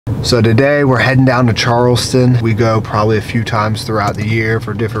So today we're heading down to Charleston. We go probably a few times throughout the year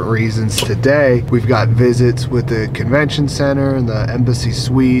for different reasons. Today we've got visits with the convention center and the embassy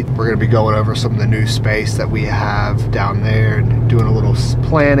suite. We're going to be going over some of the new space that we have down there and doing a little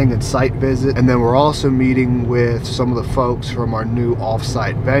planning and site visit. And then we're also meeting with some of the folks from our new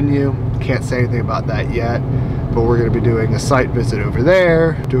off-site venue. Can't say anything about that yet, but we're going to be doing a site visit over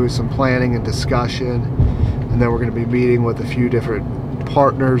there, doing some planning and discussion. And then we're going to be meeting with a few different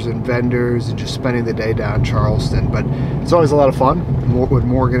partners and vendors and just spending the day down in Charleston. But it's always a lot of fun when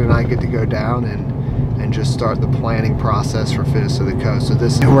Morgan and I get to go down and just start the planning process for Fittest of the Coast.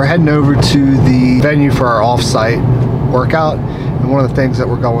 So we're heading over to the venue for our off-site workout, and one of the things that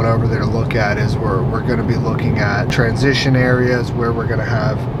we're going over there to look at is we're going to be looking at transition areas where we're going to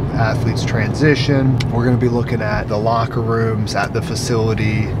have athletes transition. We're going to be looking at the locker rooms at the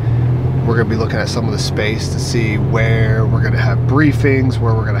facility. We're going to be looking at some of the space to see where we're going to have briefings,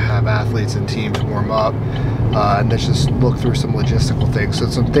 where we're going to have athletes and teams warm up, and let's just look through some logistical things. So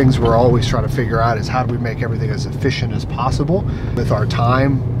some things we're always trying to figure out is how do we make everything as efficient as possible with our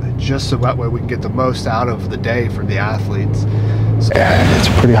time, just so that way we can get the most out of the day for the athletes. So, yeah, it's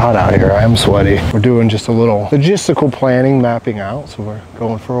pretty hot out here. I am sweaty. We're doing just a little logistical planning, mapping out, so we're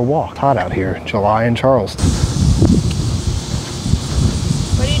going for a walk. It's hot out here, July in Charleston.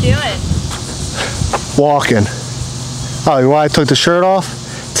 What are you doing? Walking. Oh, why I took the shirt off?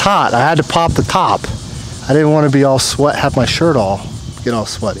 It's hot. I had to pop the top. I didn't want to be all sweat, have my shirt all get all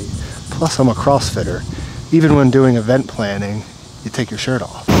sweaty. Plus, I'm a CrossFitter. Even when doing event planning, you take your shirt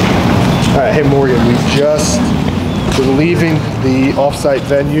off. All right, hey Morgan, we just been leaving the offsite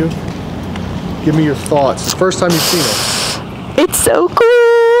venue. Give me your thoughts. It's the first time you've seen it. It's so cool.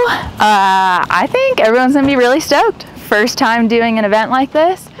 I think everyone's gonna be really stoked. First time doing an event like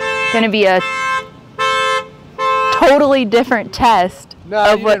this. Gonna be a totally different test.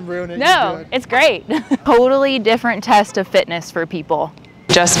 No, you didn't ruin it. No, it's great. Totally different test of fitness for people.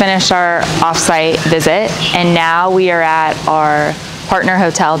 Just finished our off-site visit, and now we are at our partner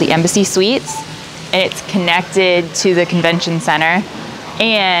hotel, the Embassy Suites, and it's connected to the convention center.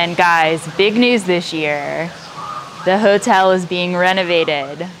 And guys, big news this year. The hotel is being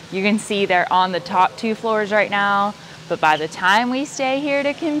renovated. You can see they're on the top 2 floors right now, but by the time we stay here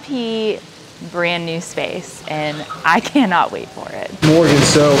to compete, brand new space, and I cannot wait for it. Morgan,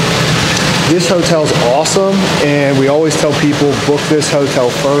 so this hotel's awesome, and we always tell people book this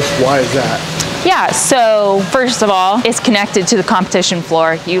hotel first. Why is that? Yeah, so first of all, it's connected to the competition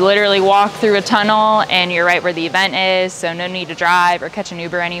floor. You literally walk through a tunnel and you're right where the event is, so no need to drive or catch an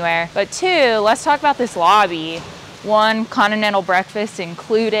Uber anywhere. But 2, let's talk about this lobby. 1, continental breakfast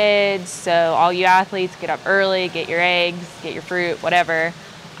included, so all you athletes get up early, get your eggs, get your fruit, whatever.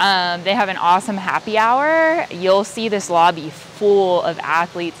 They have an awesome happy hour. You'll see this lobby full of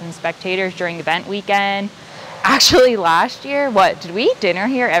athletes and spectators during event weekend. Actually, last year, did we eat dinner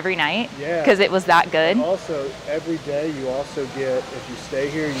here every night? Yeah. Because it was that good. And also, every day you also get, if you stay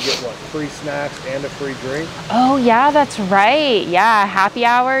here, you get free snacks and a free drink? Oh yeah, that's right. Yeah, happy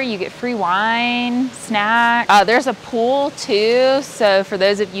hour, you get free wine, snack. There's a pool too, so for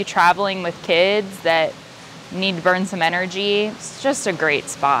those of you traveling with kids that need to burn some energy, it's just a great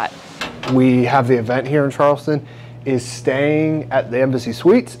spot. We have the event here in Charleston, is staying at the Embassy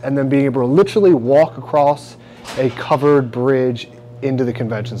Suites and then being able to literally walk across a covered bridge into the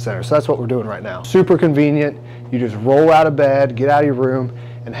convention center. So that's what we're doing right now. Super convenient. You just roll out of bed, get out of your room,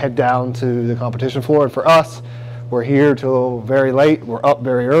 and head down to the competition floor. And for us, we're here till very late. We're up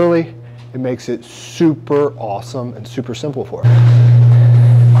very early. It makes it super awesome and super simple for us.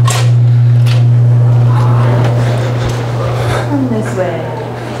 This way.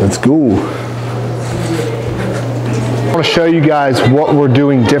 Let's go. I want to show you guys what we're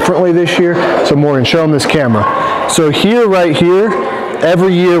doing differently this year. So Morgan, show them this camera. So here, right here,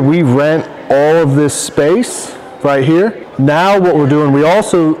 every year we rent all of this space right here. Now what we're doing, we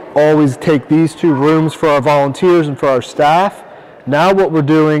also always take these 2 rooms for our volunteers and for our staff. Now what we're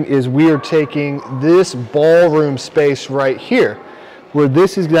doing is we are taking this ballroom space right here, where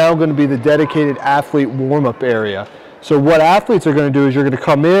this is now going to be the dedicated athlete warm-up area. So what athletes are going to do is you're going to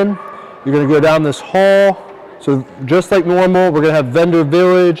come in, you're going to go down this hall. So just like normal, we're going to have vendor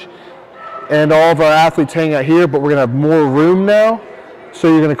village and all of our athletes hang out here, but we're going to have more room now. So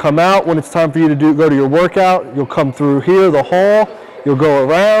you're going to come out when it's time for you to go to your workout. You'll come through here, the hall. You'll go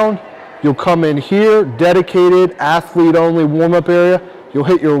around. You'll come in here, dedicated athlete-only warm-up area. You'll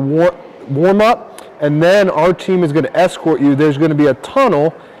hit your warm-up, and then our team is going to escort you. There's going to be a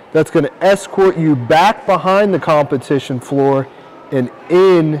tunnel that's going to escort you back behind the competition floor and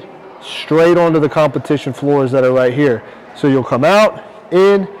in straight onto the competition floors that are right here. So you'll come out,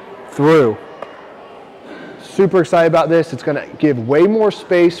 in, through. Super excited about this. It's gonna give way more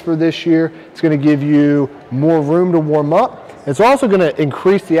space for this year. It's gonna give you more room to warm up. It's also gonna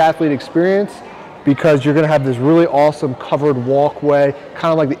increase the athlete experience because you're gonna have this really awesome covered walkway,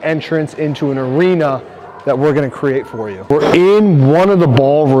 kind of like the entrance into an arena that we're gonna create for you. We're in one of the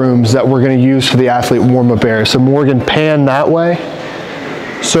ballrooms that we're gonna use for the athlete warm-up area. So Morgan, pan that way.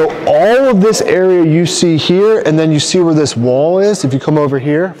 So all of this area you see here, and then you see where this wall is. If you come over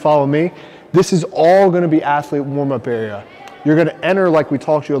here, follow me. This is all gonna be athlete warm-up area. You're gonna enter, like we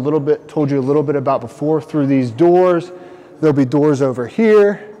told you a little bit about before, through these doors. There'll be doors over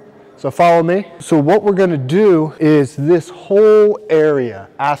here. So follow me. So what we're gonna do is this whole area,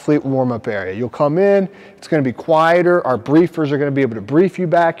 athlete warm-up area. You'll come in, it's gonna be quieter. Our briefers are gonna be able to brief you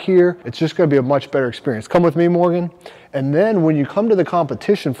back here. It's just gonna be a much better experience. Come with me, Morgan. And then when you come to the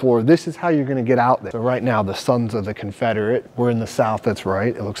competition floor, this is how you're gonna get out there. So right now, the Sons of the Confederate, we're in the South, that's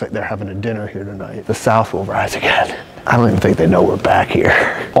right. It looks like they're having a dinner here tonight. The South will rise again. I don't even think they know we're back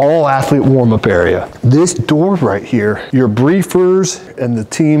here. All athlete warm-up area. This door right here, your briefers and the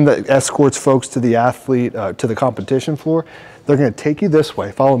team that escorts folks to the athlete, to the competition floor, they're gonna take you this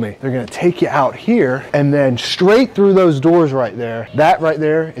way, follow me. They're gonna take you out here and then straight through those doors right there. That right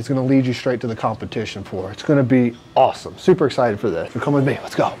there is gonna lead you straight to the competition floor. It's gonna be awesome. Super excited for this. So come with me,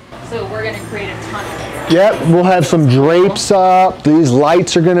 let's go. So we're gonna create a tunnel. Yep, we'll have some drapes up. These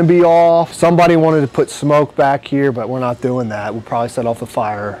lights are gonna be off. Somebody wanted to put smoke back here, but we're not doing that. We'll probably set off the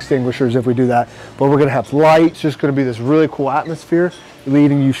fire extinguishers if we do that. But we're gonna have lights, just gonna be this really cool atmosphere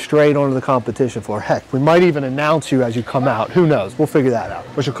leading you straight onto the competition floor. Heck, we might even announce you as you come out. Who knows? We'll figure that out.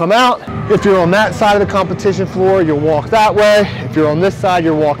 But you'll come out. If you're on that side of the competition floor, you'll walk that way. If you're on this side,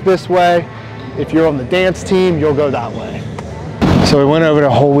 you'll walk this way. If you're on the dance team, you'll go that way. So we went over to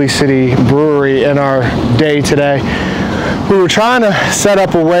Holy City Brewery in our day today. We were trying to set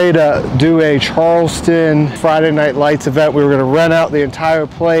up a way to do a Charleston Friday Night Lights event. We were gonna rent out the entire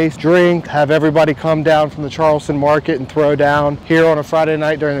place, drink, have everybody come down from the Charleston market and throw down here on a Friday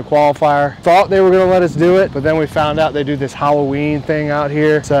night during the qualifier. Thought they were gonna let us do it, but then we found out they do this Halloween thing out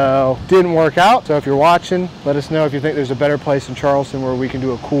here. So didn't work out. So if you're watching, let us know if you think there's a better place in Charleston where we can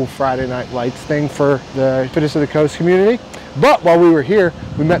do a cool Friday Night Lights thing for the Fittest of the Coast community. But while we were here,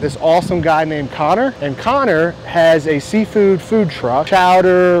 we met this awesome guy named Connor, and Connor has a seafood food truck,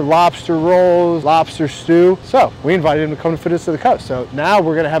 chowder, lobster rolls, lobster stew. So we invited him to come to Fittest of the Coast. So now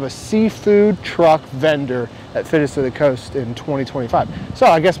we're gonna have a seafood truck vendor at Fittest of the Coast in 2025. So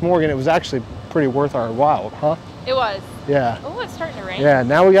I guess, Morgan, it was actually pretty worth our while, huh? It was. Yeah. Oh, it's starting to rain. Yeah,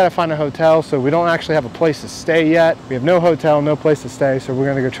 now we gotta find a hotel, so we don't actually have a place to stay yet. We have no hotel, no place to stay, so we're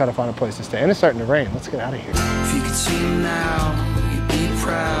gonna go try to find a place to stay. And it's starting to rain. Let's get out of here. If you could see now, you'd be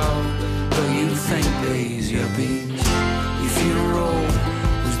proud, but you think days your beach. Your funeral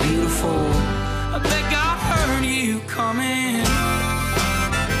was beautiful. I bet God heard you coming.